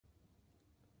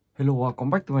Hello, come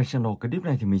back to my channel. Cái clip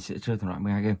này thì mình sẽ chơi thể loại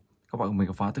 12 game. Các bạn cùng mình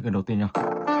khám phá từ game đầu tiên nha.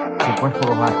 Quét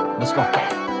Photo 2, let's go.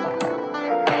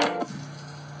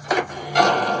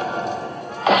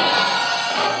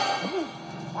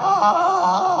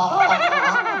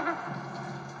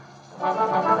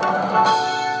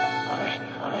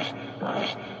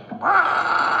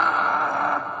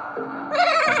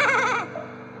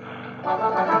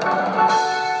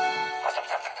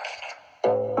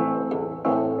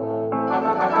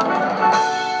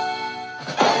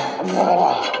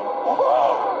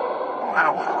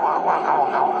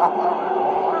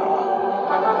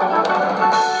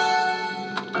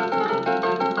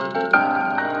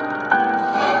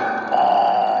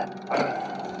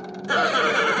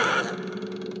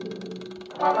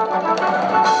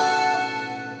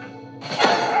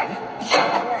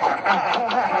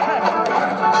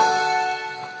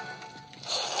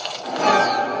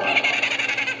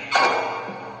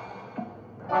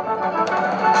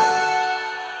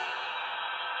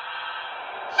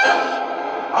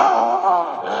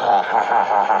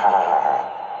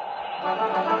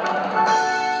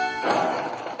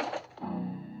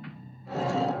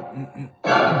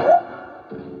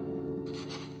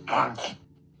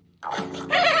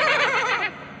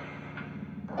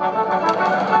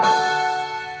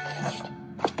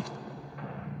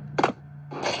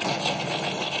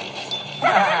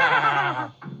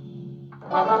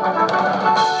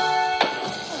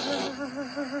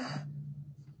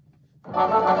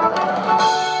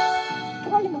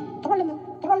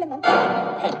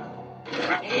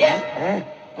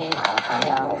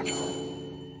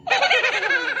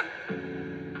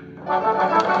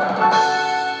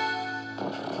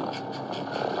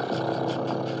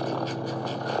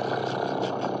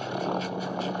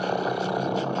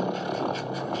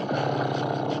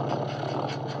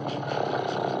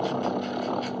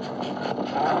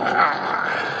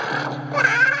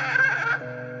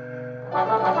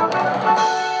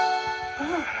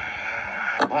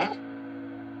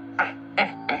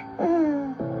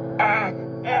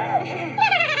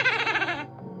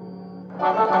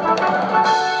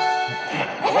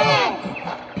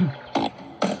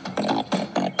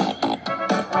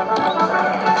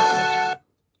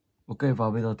 Ok, và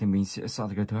bây giờ thì mình sẽ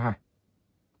sang cái thứ hai,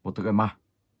 một tựa game ma.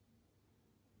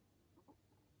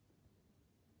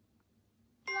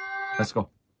 Let's go.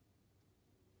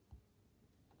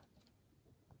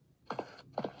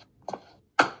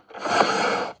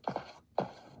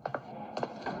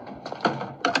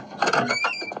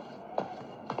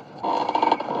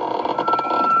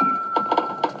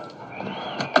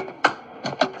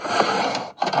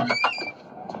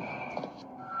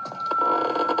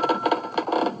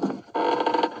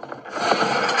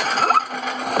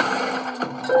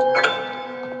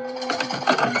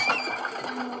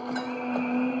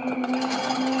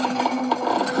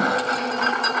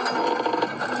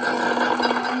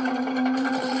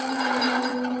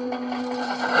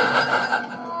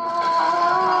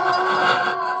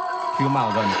 Khi mà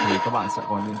ở gần thì các bạn sẽ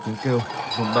có những tiếng kêu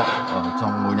rung động ở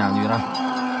trong ngôi nhà như thế này.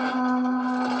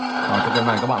 Và trong game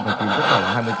này các bạn phải tìm tất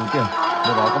cả 20 túi tiền.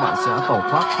 Sau đó các bạn sẽ tẩu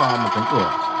thoát qua một cánh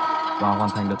cửa và hoàn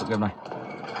thành được tựa game này.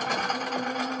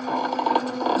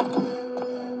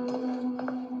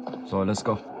 Rồi, let's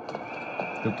go.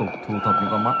 Tiếp tục thu thập những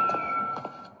con mắt.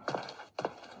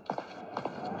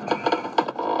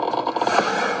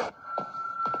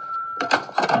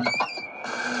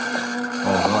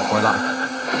 Nó lại quay lại.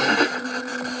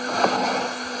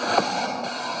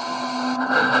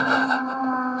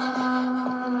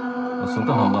 Nó xuống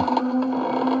tầng hầm rồi.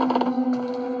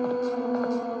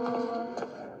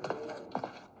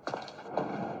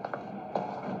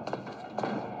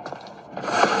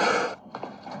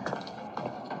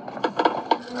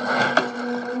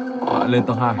 Lại lên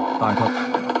tầng 2, tài thật.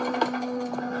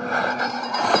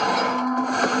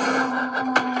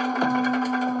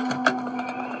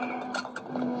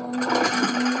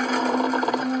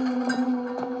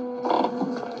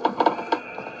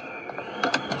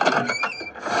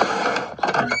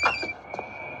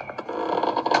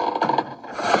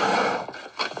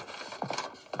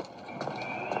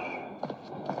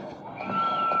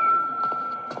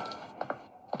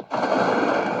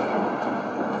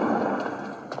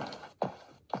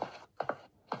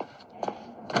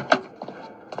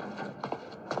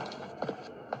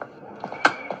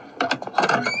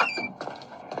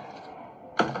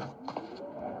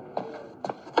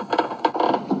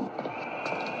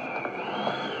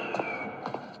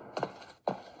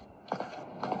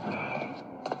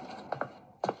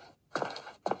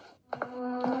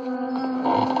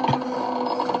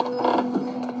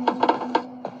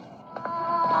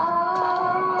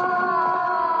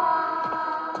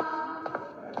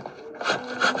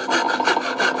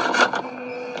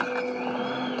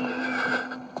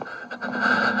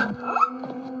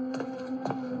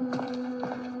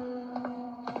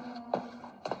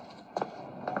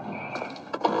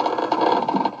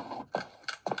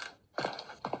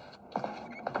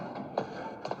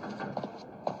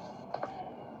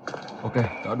 Ok,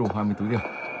 đã đủ 20 túi điểm.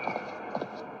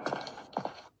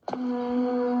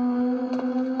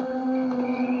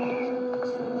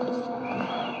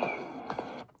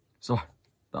 Rồi,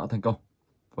 đã thành công.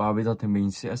 Và bây giờ thì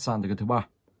mình sẽ sang tới cái thứ ba.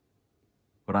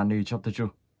 Brand new chapter 2.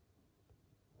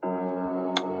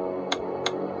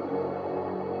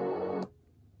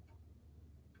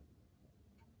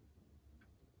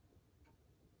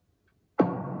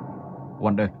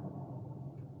 One day.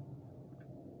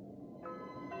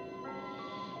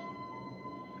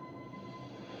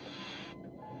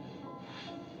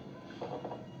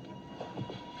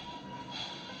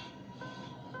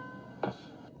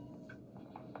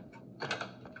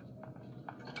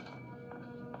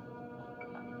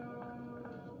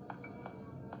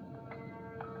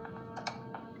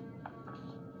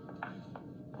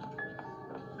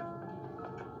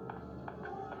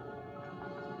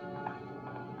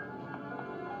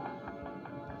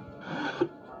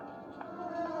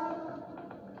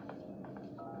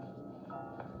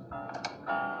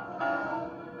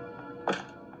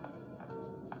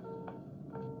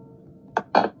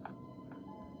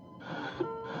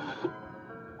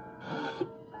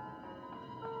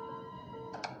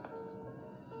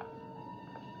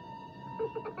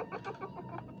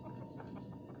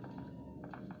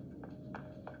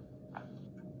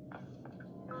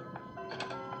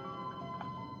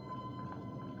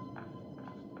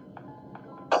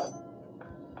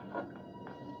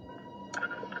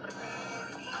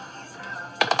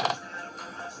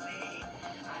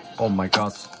 Oh my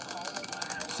god.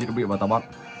 Chị đã bị vào tà bắt.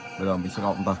 Bây giờ mình sẽ gặp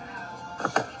ông ta.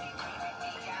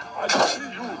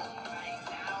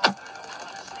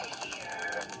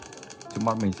 Trước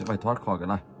mắt mình sẽ phải thoát khỏi cái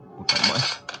này. Một cái bẫy.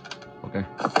 Ok.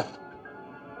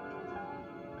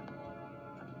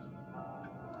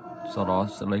 Sau đó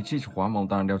sẽ lấy chiếc chìa khóa mà ông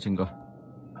ta đang đeo trên người.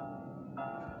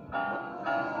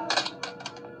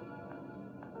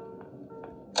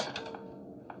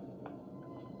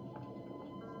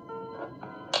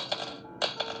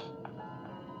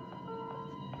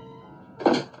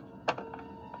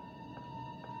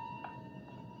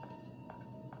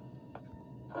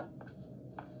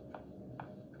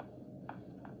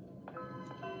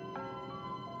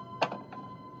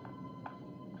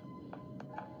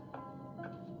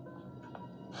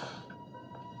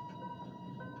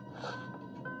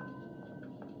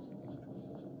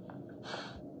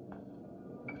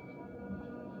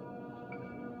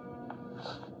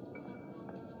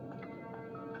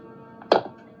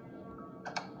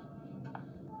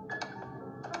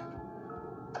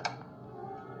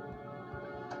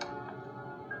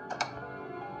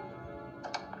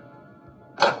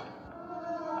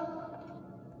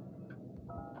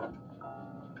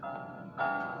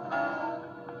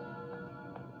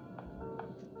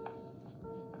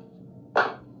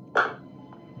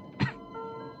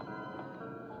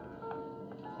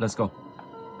 Let's go.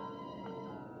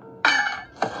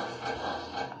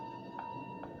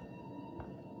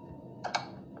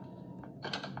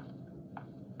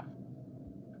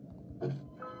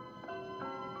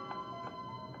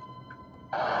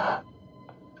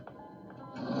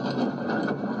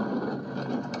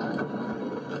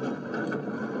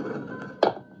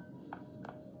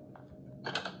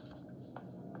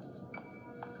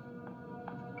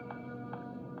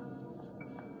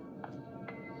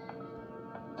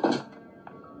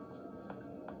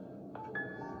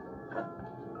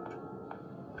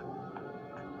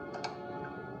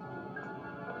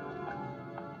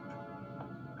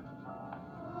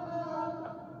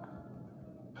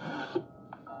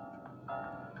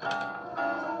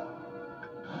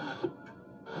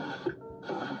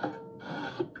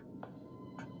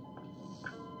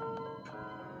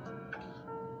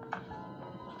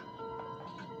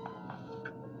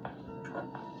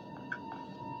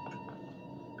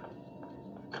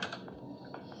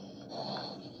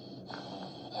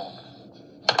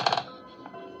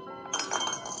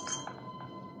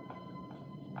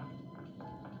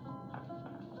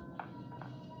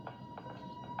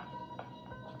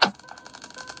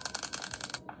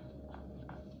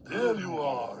 There you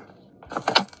are.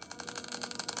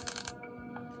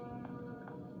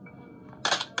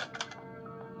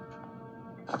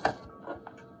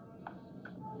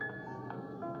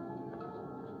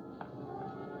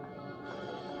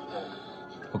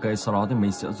 Ok, sau đó thì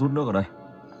mình sẽ rút nước ở đây.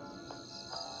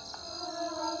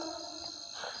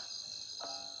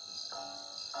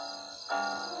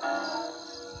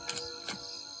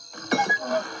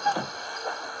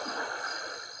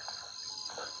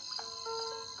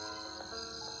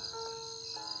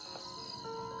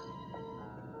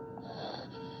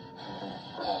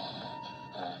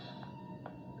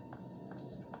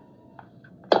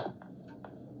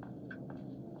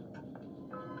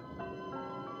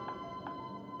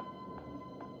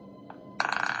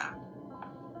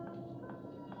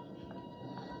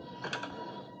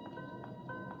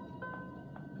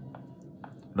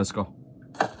 Let's go.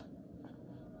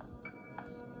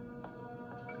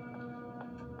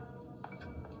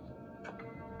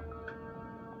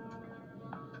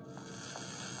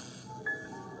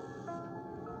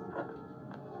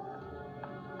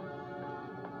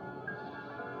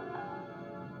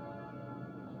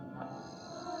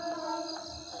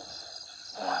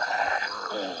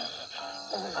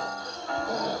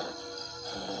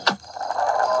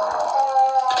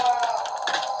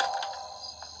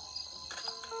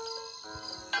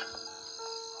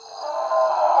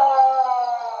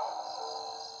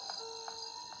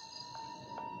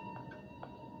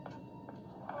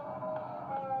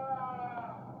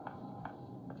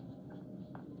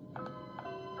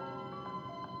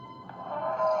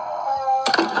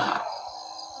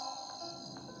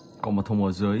 Có một thùng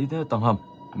ở dưới tầng hầm,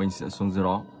 mình sẽ xuống dưới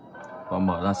đó và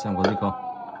mở ra xem có gì không.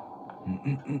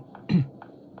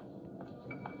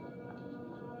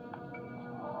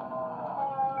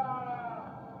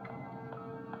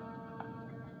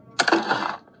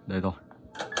 Đây rồi,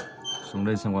 xuống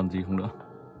đây xem còn gì không nữa.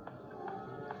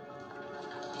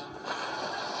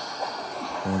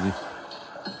 Không có gì.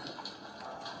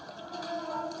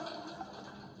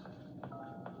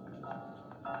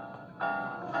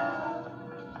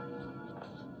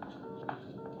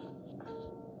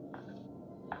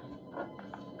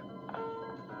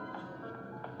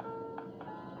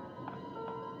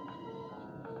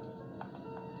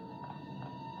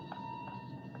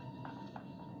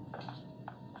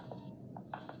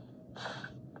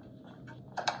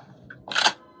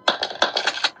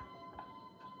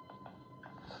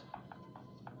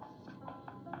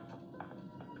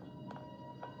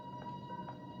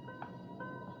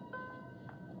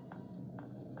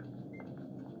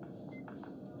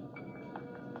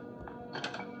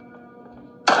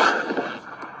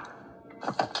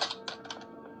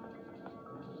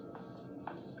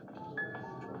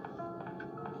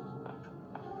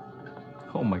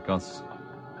 Oh my god.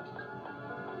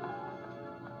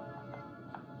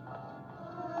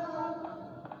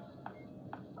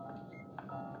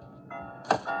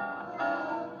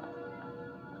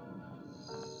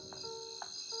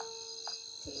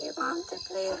 Do you want to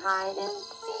play hide and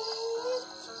seek?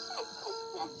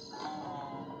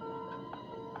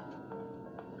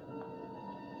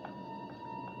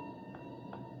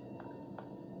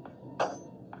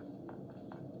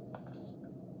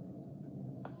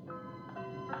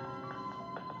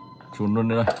 Trốn luôn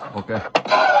đây. Ok.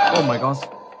 Oh my god.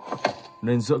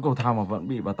 Lên giữa cầu thang mà vẫn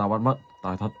bị bà ta bắt mất.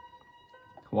 Tài thật.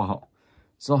 Wow.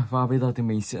 Rồi, và bây giờ thì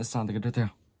mình sẽ sang tới cái tiếp theo.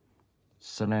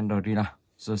 Slendrina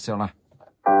The Cellar.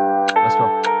 Let's go.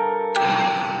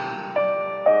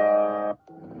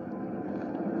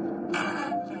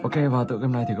 Ok, và tựa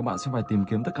game này thì các bạn sẽ phải tìm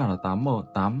kiếm tất cả là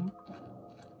 8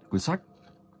 quyển sách.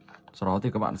 Sau đó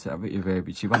thì các bạn sẽ về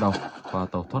vị trí ban đầu và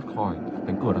tẩu thoát khỏi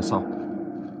cánh cửa đằng sau.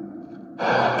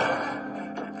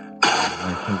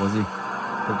 Này, không có gì.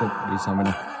 Tiếp tục đi sang bên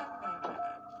này.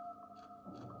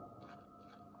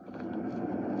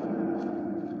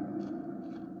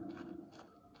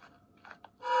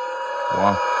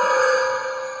 Wow.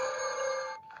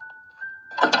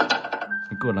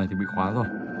 Cái cửa này thì bị khóa rồi.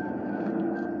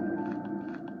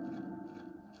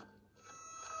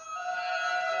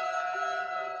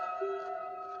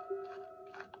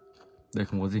 Đây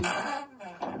không có gì.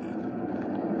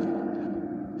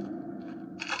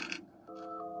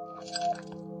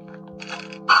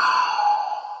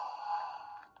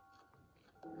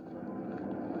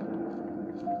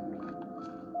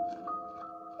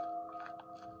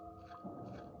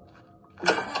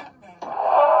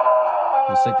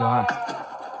 Sách thứ hai.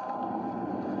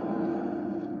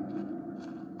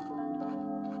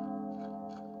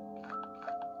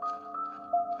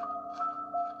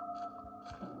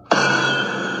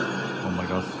 Oh my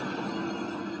god.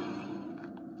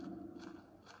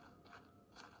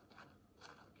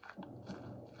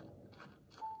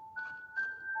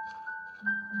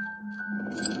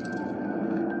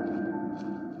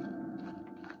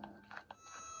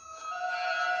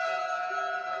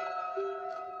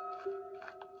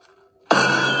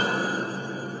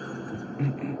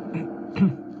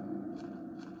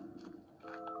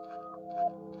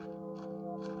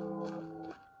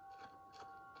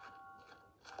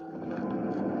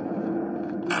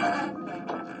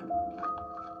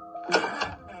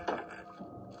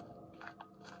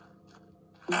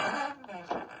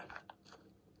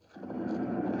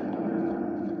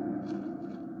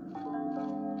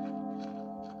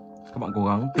 Các bạn cố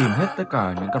gắng tìm hết tất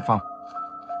cả những căn phòng.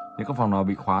 Những căn phòng nào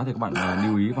bị khóa thì các bạn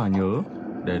lưu ý và nhớ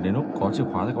để đến lúc có chìa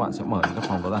khóa thì các bạn sẽ mở những căn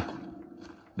phòng đó ra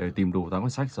để tìm đủ 8 quyển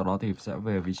sách. Sau đó thì sẽ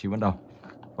về vị trí ban đầu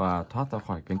và thoát ra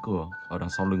khỏi cánh cửa ở đằng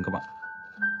sau lưng các bạn.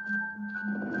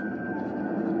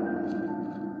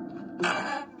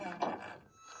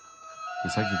 Thử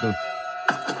sách thứ tư.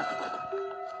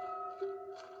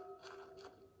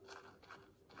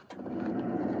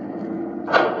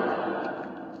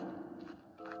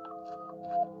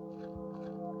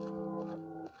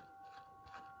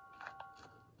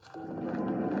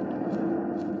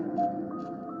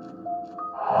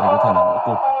 Đây có thể là ngõ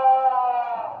cụt.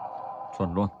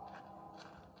 Chuẩn luôn.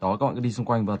 Đó, các bạn cứ đi xung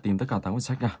quanh và tìm tất cả 8 quyển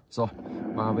sách nha. Rồi,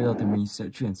 và bây giờ thì mình sẽ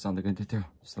chuyển sang tới kênh tiếp theo,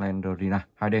 Slendrina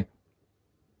 2D.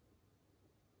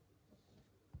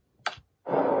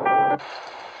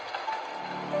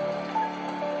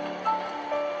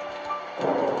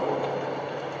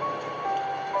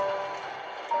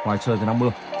 Ngoài trời thì đang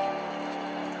mưa.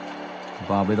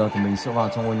 Và bây giờ thì mình sẽ vào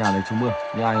trong ngôi nhà này trú mưa.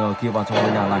 Nhưng ai ngờ khi vào trong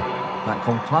ngôi nhà này lại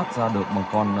không thoát ra được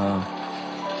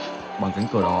bằng cánh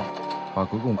cửa đó. Và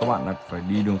cuối cùng các bạn lại phải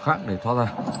đi đường khác để thoát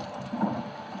ra.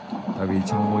 Tại vì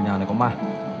trong ngôi nhà này có ma.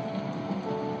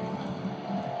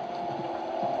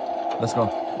 Let's go.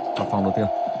 Vào phòng đầu tiên.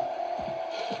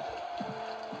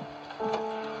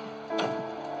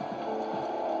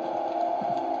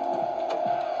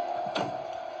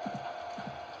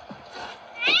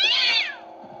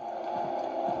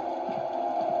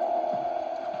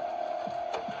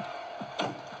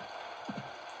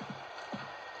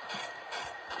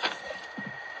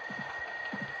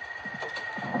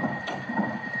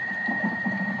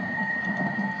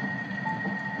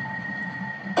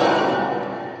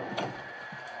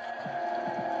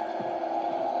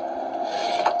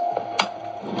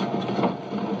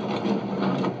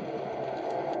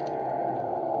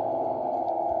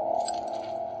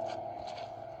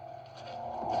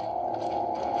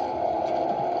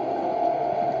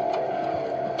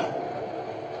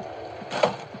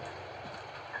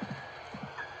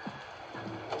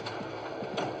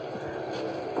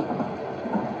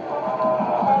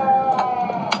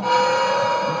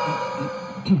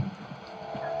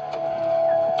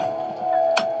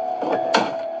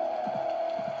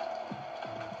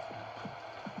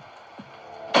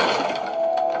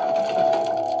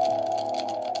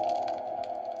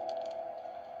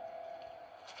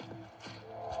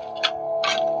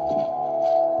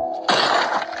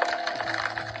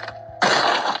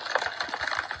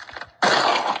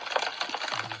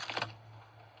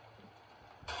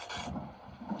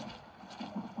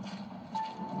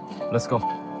 Let's go.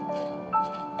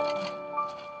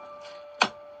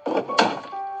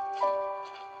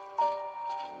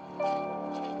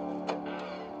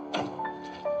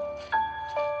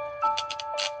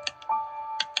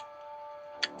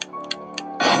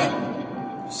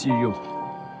 See you.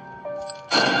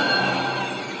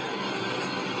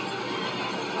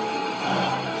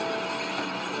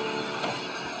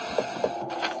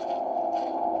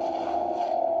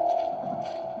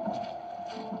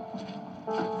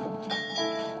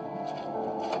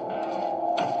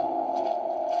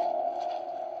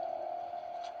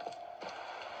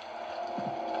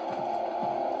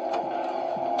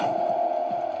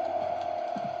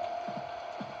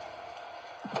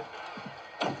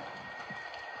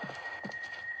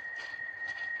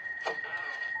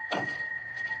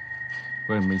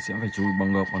 Vậy mình sẽ phải chui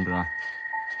bằng ngược bằng đường này.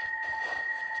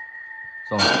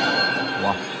 Rồi.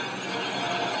 Wow.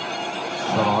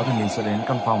 Sau đó thì mình sẽ đến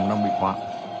căn phòng đang bị khóa.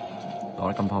 Đó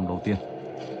là căn phòng đầu tiên.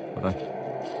 Ở đây.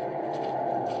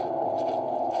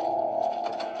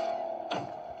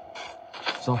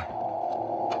 Rồi.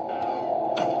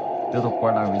 Tiếp tục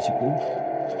quay lại vị trí cũ.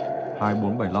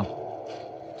 2475.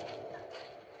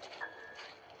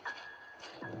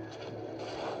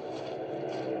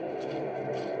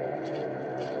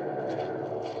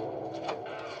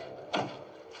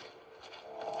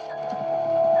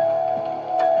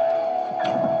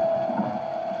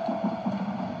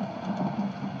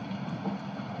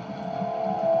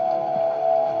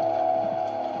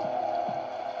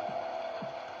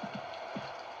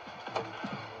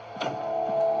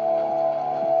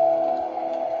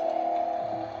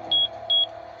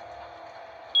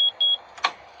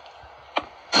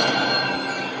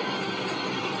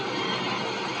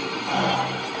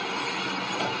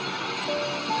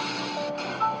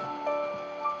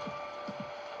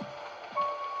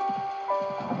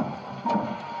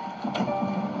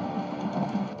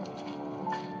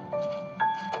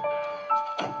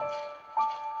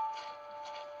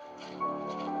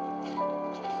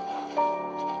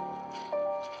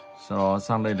 Sau đó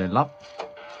sang đây để lắp.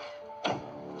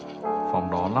 Phòng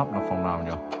đó lắp là phòng nào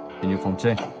nhỉ? Hình như phòng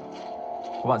trên.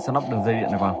 Các bạn sẽ lắp đường dây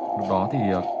điện này vào. Lúc đó thì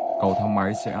cầu thang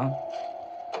máy sẽ...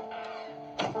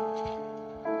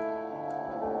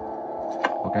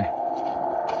 Ok, Ok,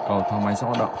 cầu thang máy sẽ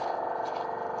hoạt động.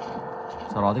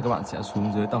 Sau đó thì các bạn sẽ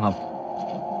xuống dưới tầng hầm.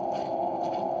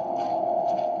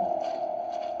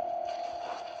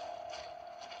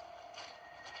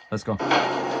 Let's go.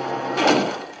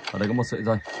 Ở đây có một sợi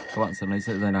dây, các bạn sẽ lấy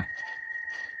sợi dây này.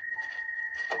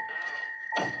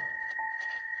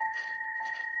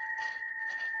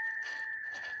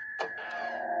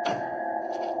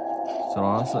 Sau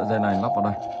đó sợi dây này lắp vào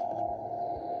đây.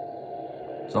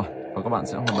 Rồi, và các bạn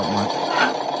sẽ hoạt động máy.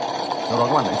 Sau đó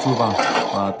các bạn lại chui vào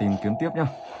và tìm kiếm tiếp nhá.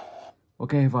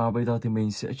 Ok, và bây giờ thì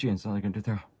mình sẽ chuyển sang game tiếp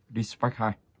theo, Dispatch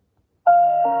 2.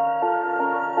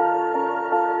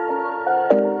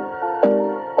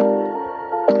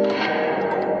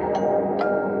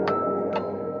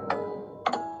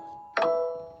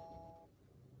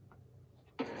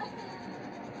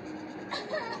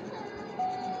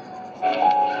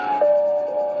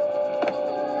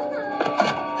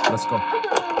 Let's go.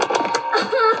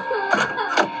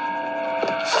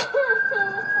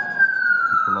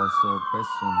 Closer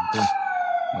person team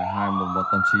 12 11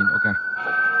 89. Ok.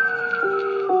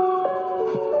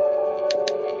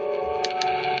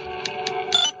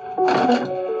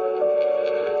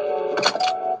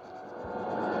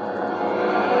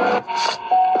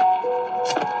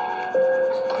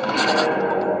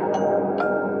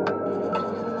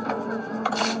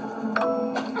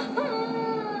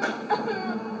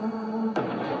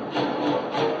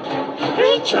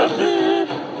 Charlie,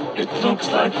 it looks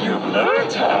like you've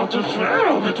learned how to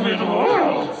travel between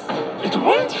worlds. It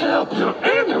won't help you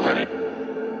anyway.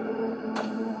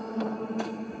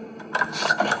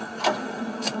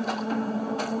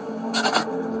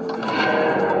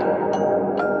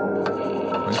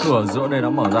 Cánh cửa giữa đây đã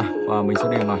mở ra và mình sẽ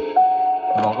đi vào.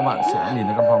 Sau đó các bạn sẽ nhìn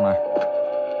thấy căn phòng này.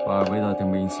 Và bây giờ thì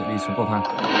mình sẽ đi xuống cầu thang.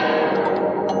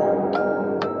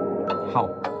 Hậu.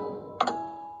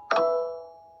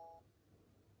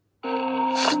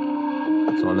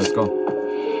 Rồi, let's go.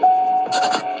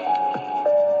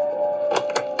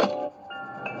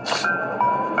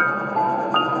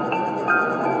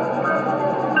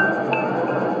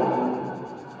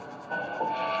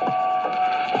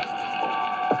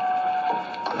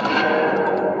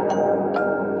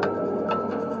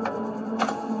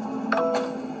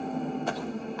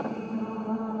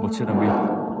 Một chiếc đèn pin.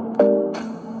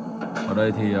 Ở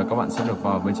đây thì các bạn sẽ được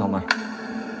vào bên trong này.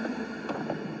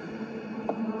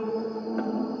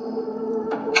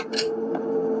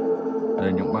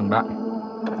 Đây những băng đạn,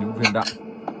 những viên đạn.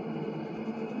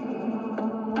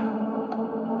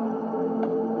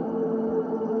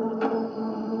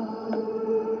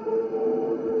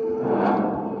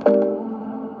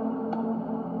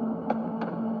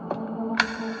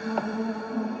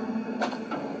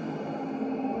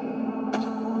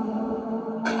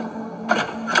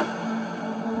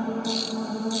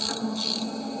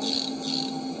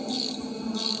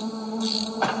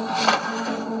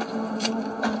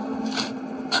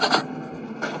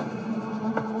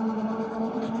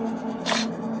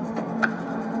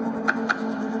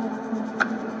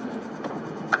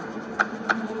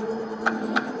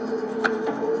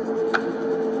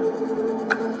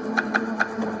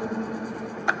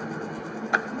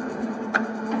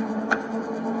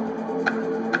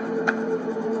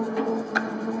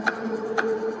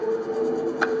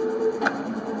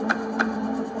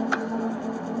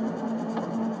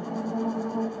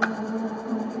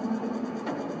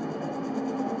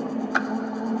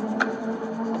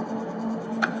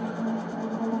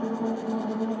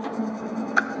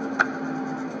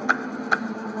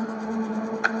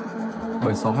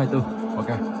 Bảy 624. Ok.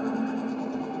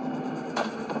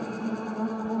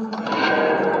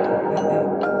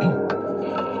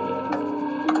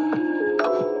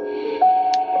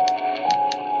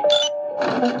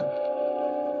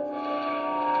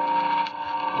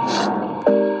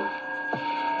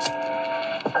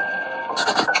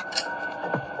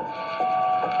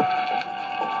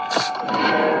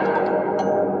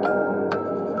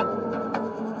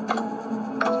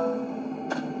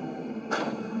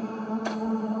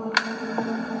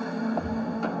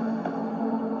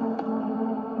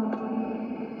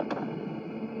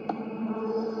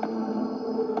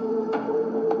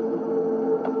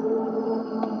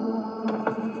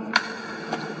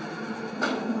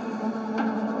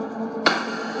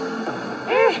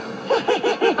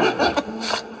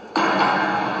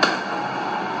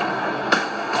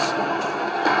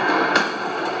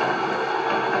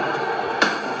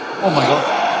 Oh my god.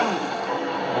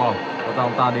 Wow, và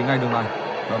ông ta đến ngay đường này,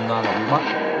 đâm ra là bị bắt.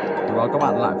 Từ đó các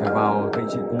bạn lại phải vào vị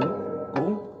trí cũ,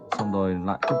 xong rồi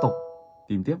lại tiếp tục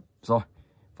tìm tiếp. Rồi,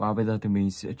 và bây giờ thì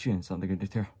mình sẽ chuyển sang tới game tiếp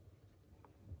theo.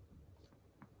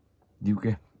 New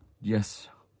game. Yes.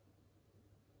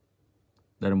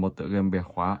 Đây là một tựa game bẻ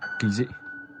khóa kinh dị.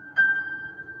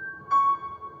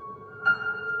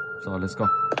 Rồi, let's go.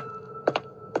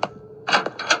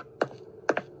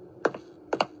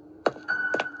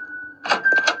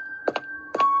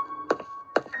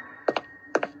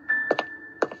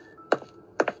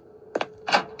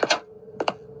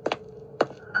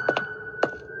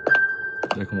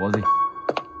 Đây không có gì.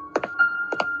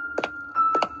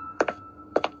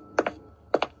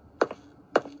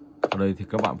 Ở đây thì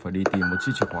các bạn phải đi tìm một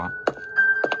chiếc chìa khóa.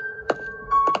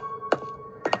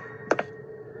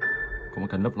 Có một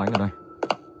cái lấp lánh ở đây.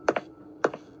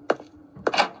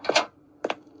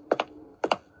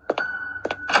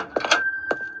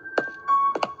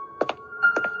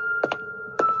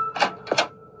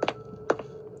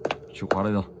 Chìa khóa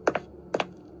đây rồi.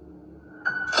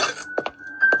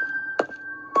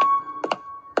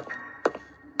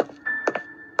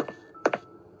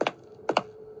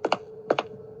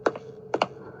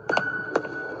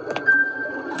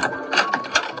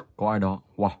 Có ai đó.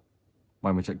 Wow,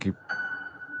 may mà chạy kịp.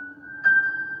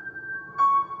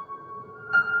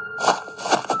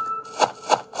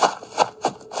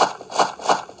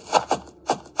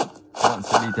 Các bạn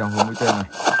sẽ đi theo hướng mũi tên này.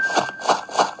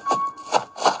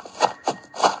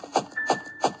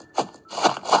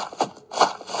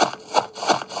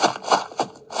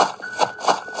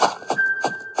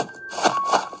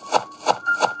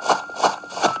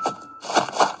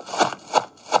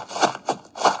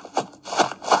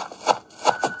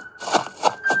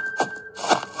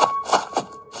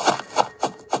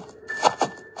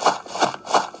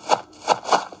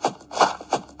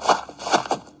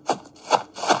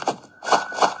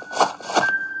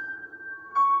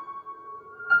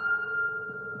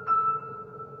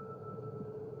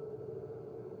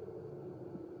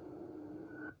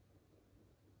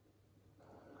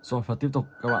 Rồi, và tiếp tục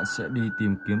các bạn sẽ đi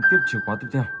tìm kiếm tiếp chìa khóa tiếp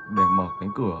theo để mở cánh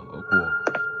cửa của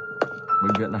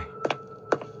bệnh viện này.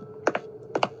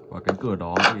 Và cánh cửa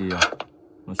đó thì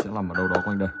nó sẽ nằm ở đâu đó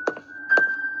quanh đây.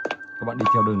 Các bạn đi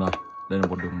theo đường này, đây là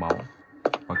một đường máu.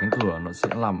 Và cánh cửa nó sẽ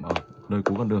nằm ở nơi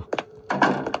cuối con đường.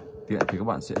 Tiện thì các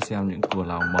bạn sẽ xem những cửa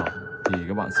nào mở thì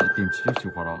các bạn sẽ tìm chiếc chìa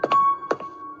khóa đó.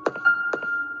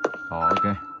 Đó,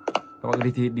 ok. Các bạn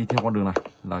cứ đi theo con đường này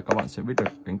là các bạn sẽ biết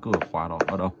được cánh cửa khóa đó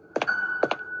ở đâu.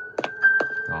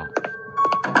 Đó.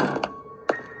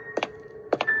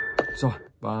 Rồi,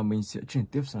 và mình sẽ chuyển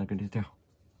tiếp sang cái tiếp theo.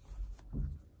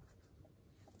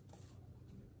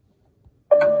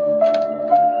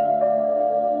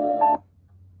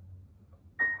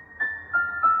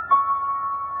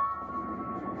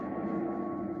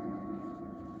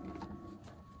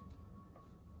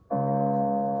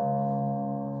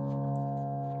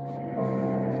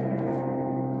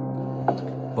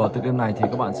 Và tựa game này thì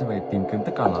các bạn sẽ phải tìm kiếm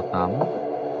tất cả là 8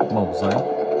 mẩu giấy.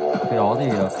 Khi đó thì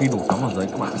khi đủ 8 mẩu giấy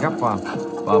các bạn ghép vào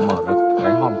và mở được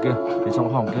cái hòm kia. Thì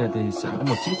trong hòm kia thì sẽ có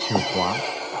một chiếc chìa khóa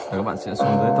để các bạn sẽ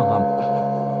xuống dưới tầng hầm.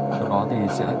 Sau đó thì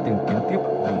sẽ tìm kiếm tiếp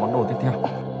những món đồ tiếp theo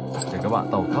để các bạn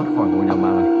tẩu thoát khỏi ngôi nhà ma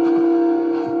này.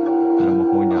 Đây là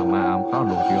một ngôi nhà ma ám khá là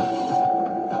nổi tiếng.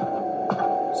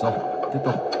 Rồi, tiếp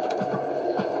tục.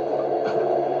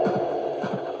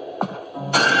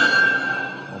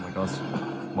 Oh my god,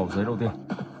 mẩu giấy đầu tiên.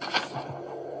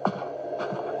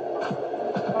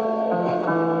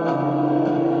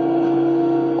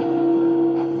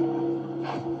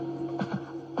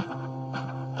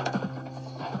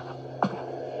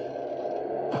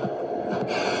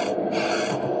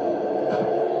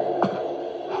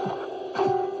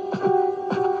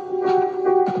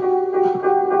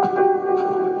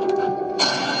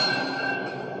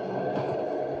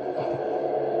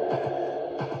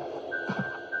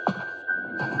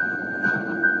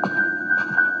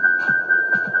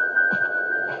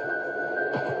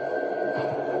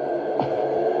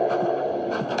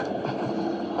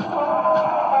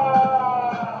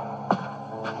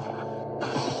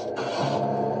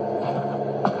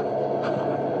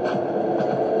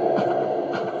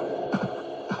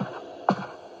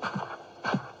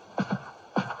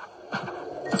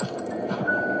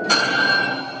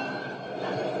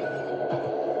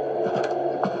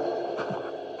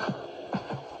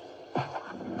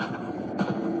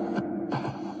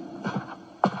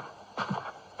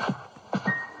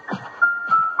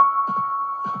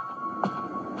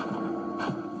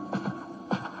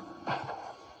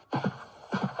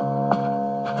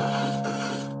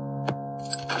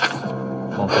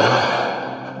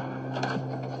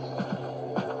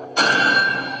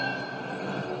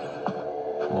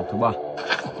 Thứ 3.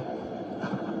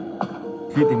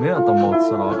 Khi tìm hết ở tầng 1,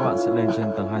 sau đó các bạn sẽ lên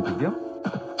trên tầng 2 tìm tiếp.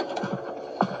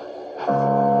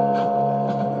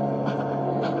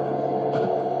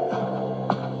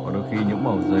 Và đôi khi những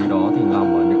mẩu giấy đó thì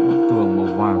nằm ở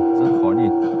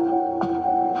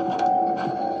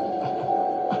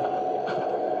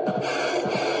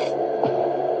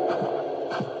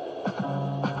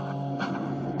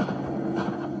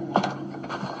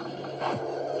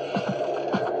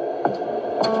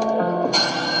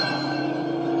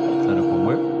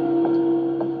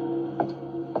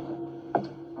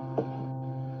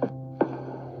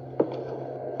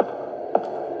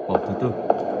hộp thứ tư.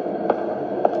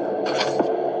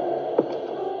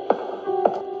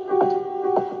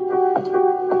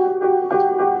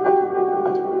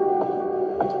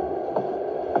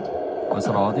 Và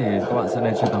sau đó thì các bạn sẽ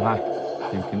lên trên tầng 2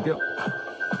 tìm kiếm tiếp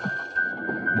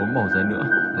 4 mẩu giấy nữa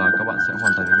là các bạn sẽ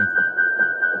hoàn thành được game,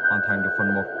 hoàn thành được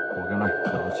phần 1 của game này.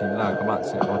 Đó chính là các bạn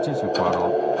sẽ có chiếc chìa khóa đó,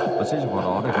 và chiếc chìa khóa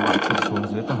đó để các bạn chạy xuống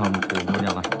dưới tầng hầm của ngôi nhà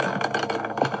này.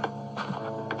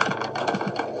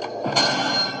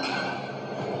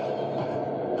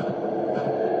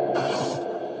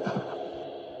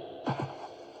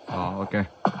 Đó, ok,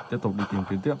 tiếp tục đi tìm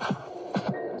kiếm tiếp.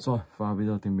 Rồi, và bây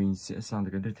giờ thì mình sẽ sang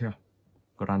tới cái tiếp theo,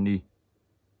 Granny.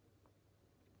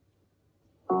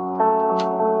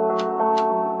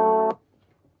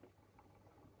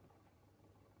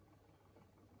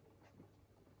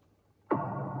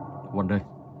 One day.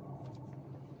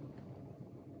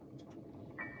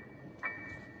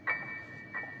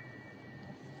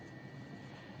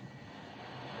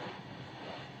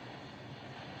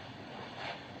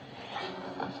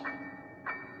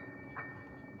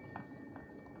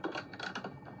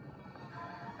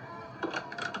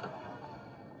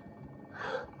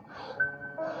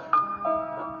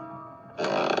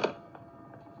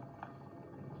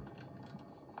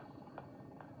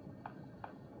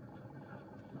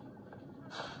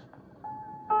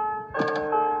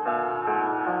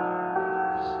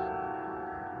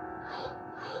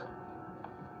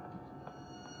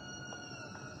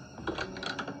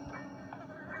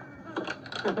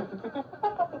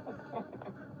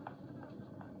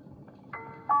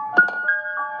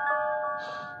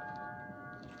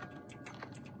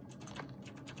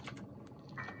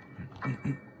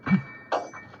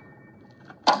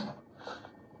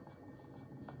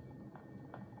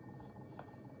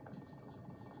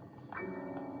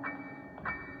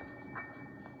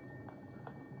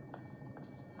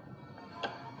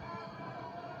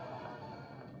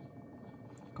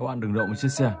 Các bạn đừng động chiếc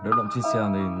xe, nếu động chiếc xe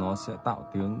thì nó sẽ tạo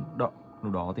tiếng động.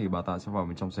 Lúc đó thì bà ta sẽ vào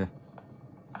bên trong xe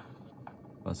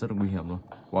và rất là nguy hiểm luôn.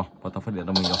 Wow, bà ta phát hiện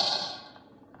ra mình rồi,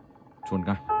 chuồn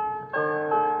ngay.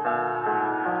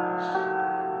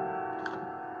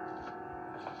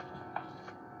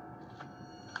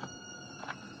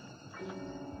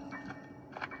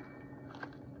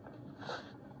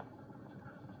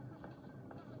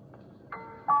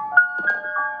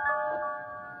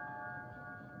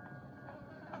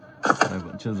 Đây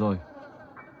vẫn chưa rồi.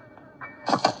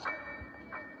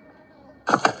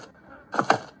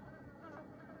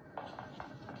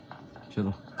 Chưa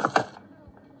rồi.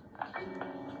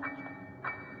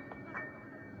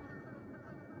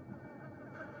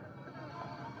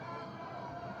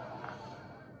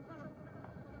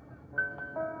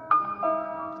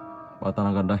 Bà ta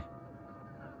đang gần đây.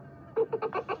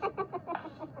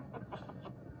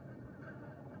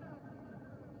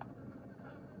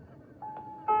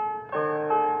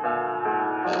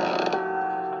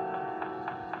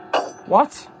 What?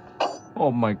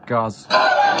 Oh my god.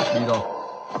 Đi đâu?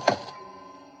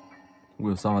 Không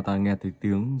hiểu sao mà ta nghe thấy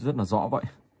tiếng rất là rõ vậy.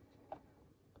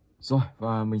 Rồi,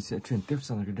 và mình sẽ chuyển tiếp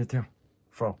sang cái tiếp theo.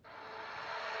 From.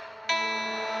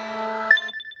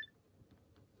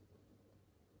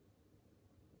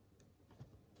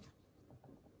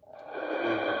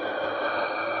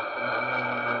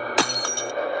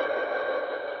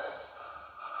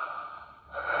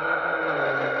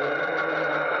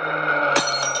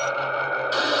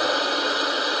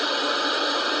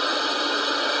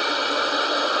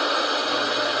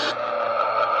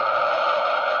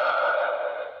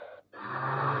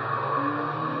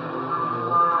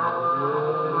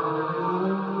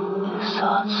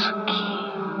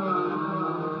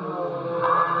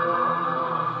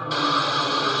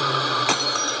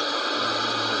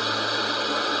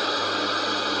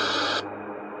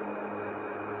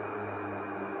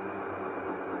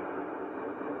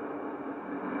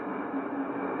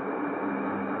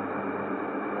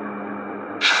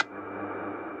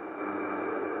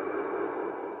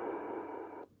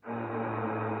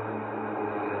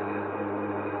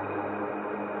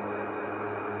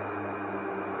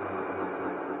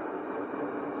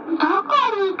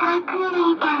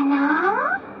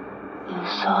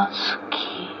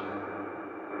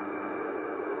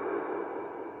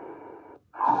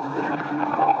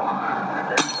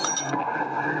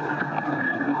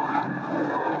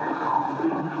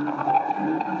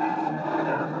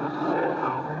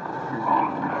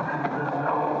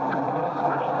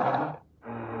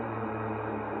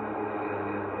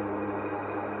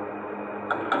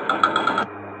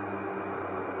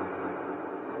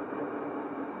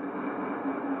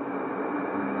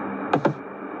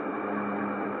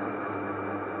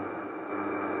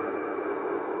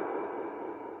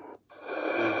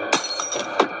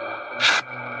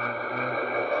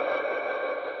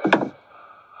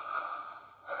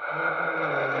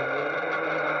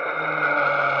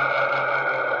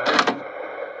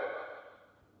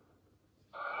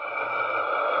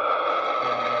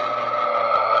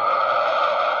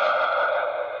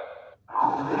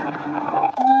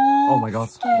 my god.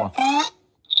 Wow.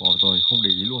 Wow, rồi không để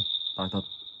ý luôn. Tài thật.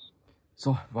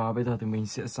 Rồi, và bây giờ thì mình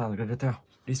sẽ sang cái tiếp theo.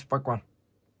 Dispatch one.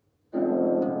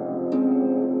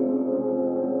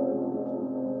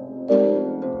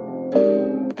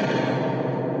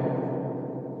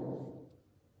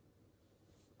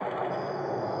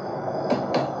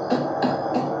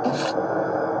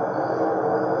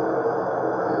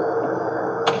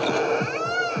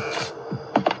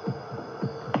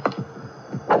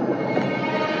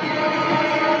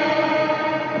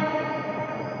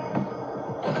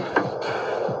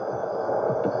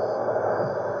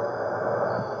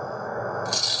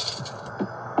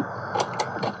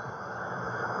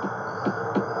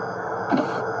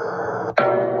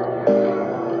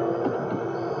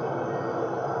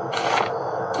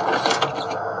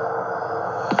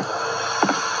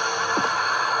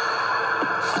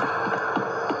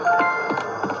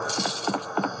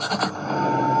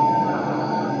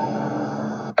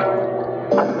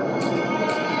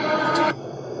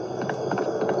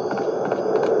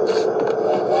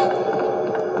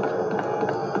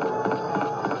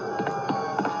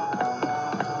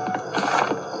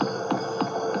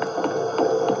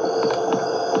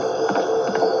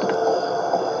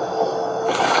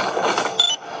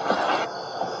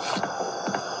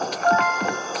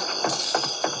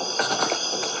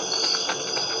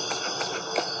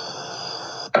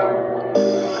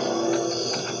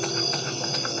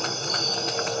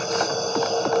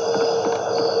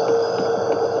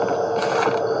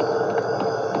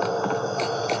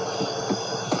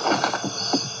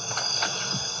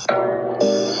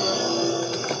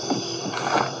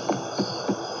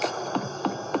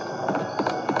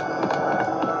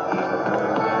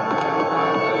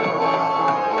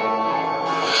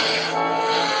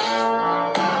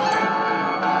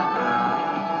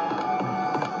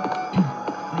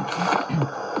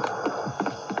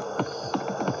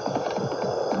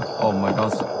 Oh my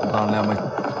god, ta leo mình.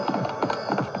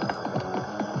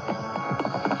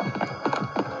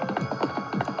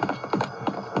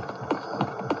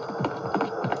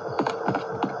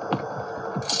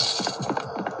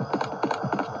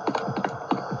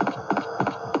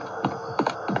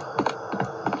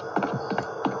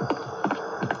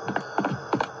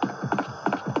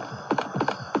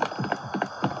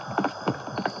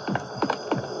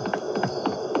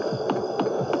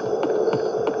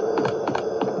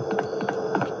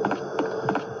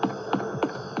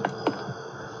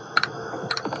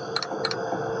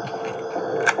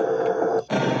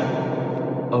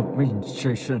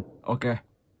 Administration, ok.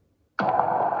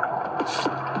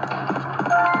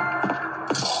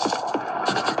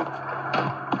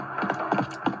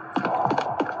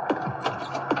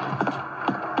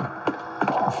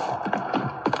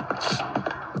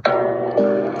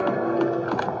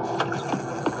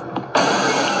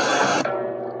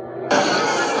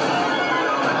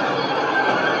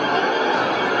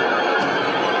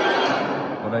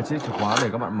 Đây chiếc chìa khóa để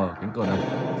các bạn mở cánh cửa này.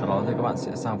 Sau đó thì các bạn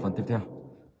sẽ sang phần tiếp theo.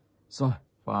 Rồi,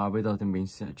 và bây giờ thì mình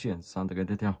sẽ chuyển sang tựa game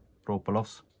tiếp theo,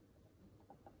 Roblox.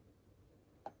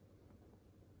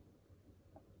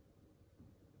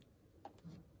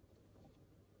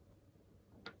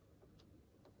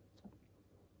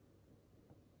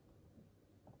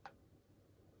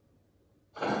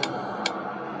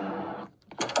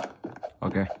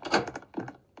 Ok.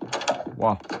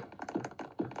 Wow.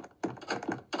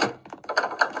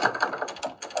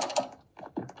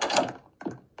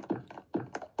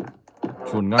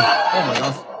 Chuồn ngay. Oh my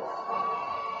god.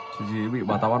 Chứ gì bị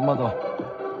bà ta bắt mất rồi.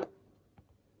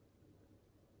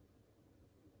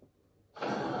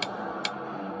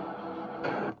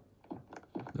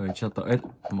 Rồi cho tờ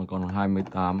S mà còn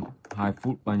 2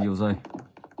 phút bao nhiêu giây.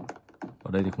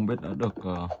 Ở đây thì không biết đã được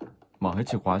mở hết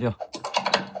chìa khóa chưa.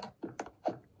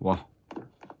 Wow.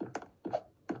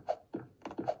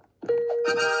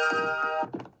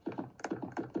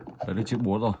 Đấy được chiếc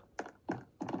búa rồi.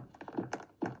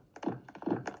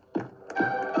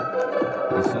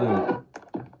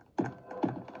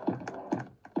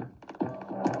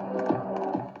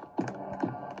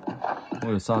 Không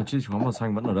hiểu sao chiếc chìa khóa màu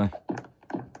xanh vẫn ở đây.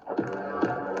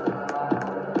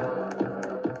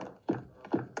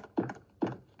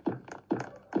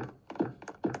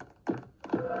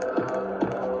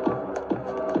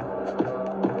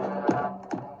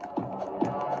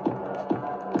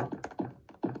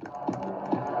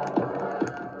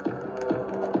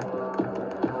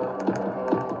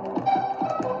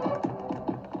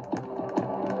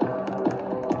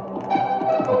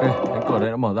 Ok, cánh cửa đây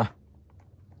đã mở ra.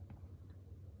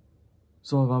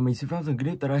 Rồi và mình xin phép dừng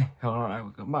clip tại đây. Hẹn gặp lại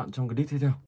các bạn trong clip tiếp theo.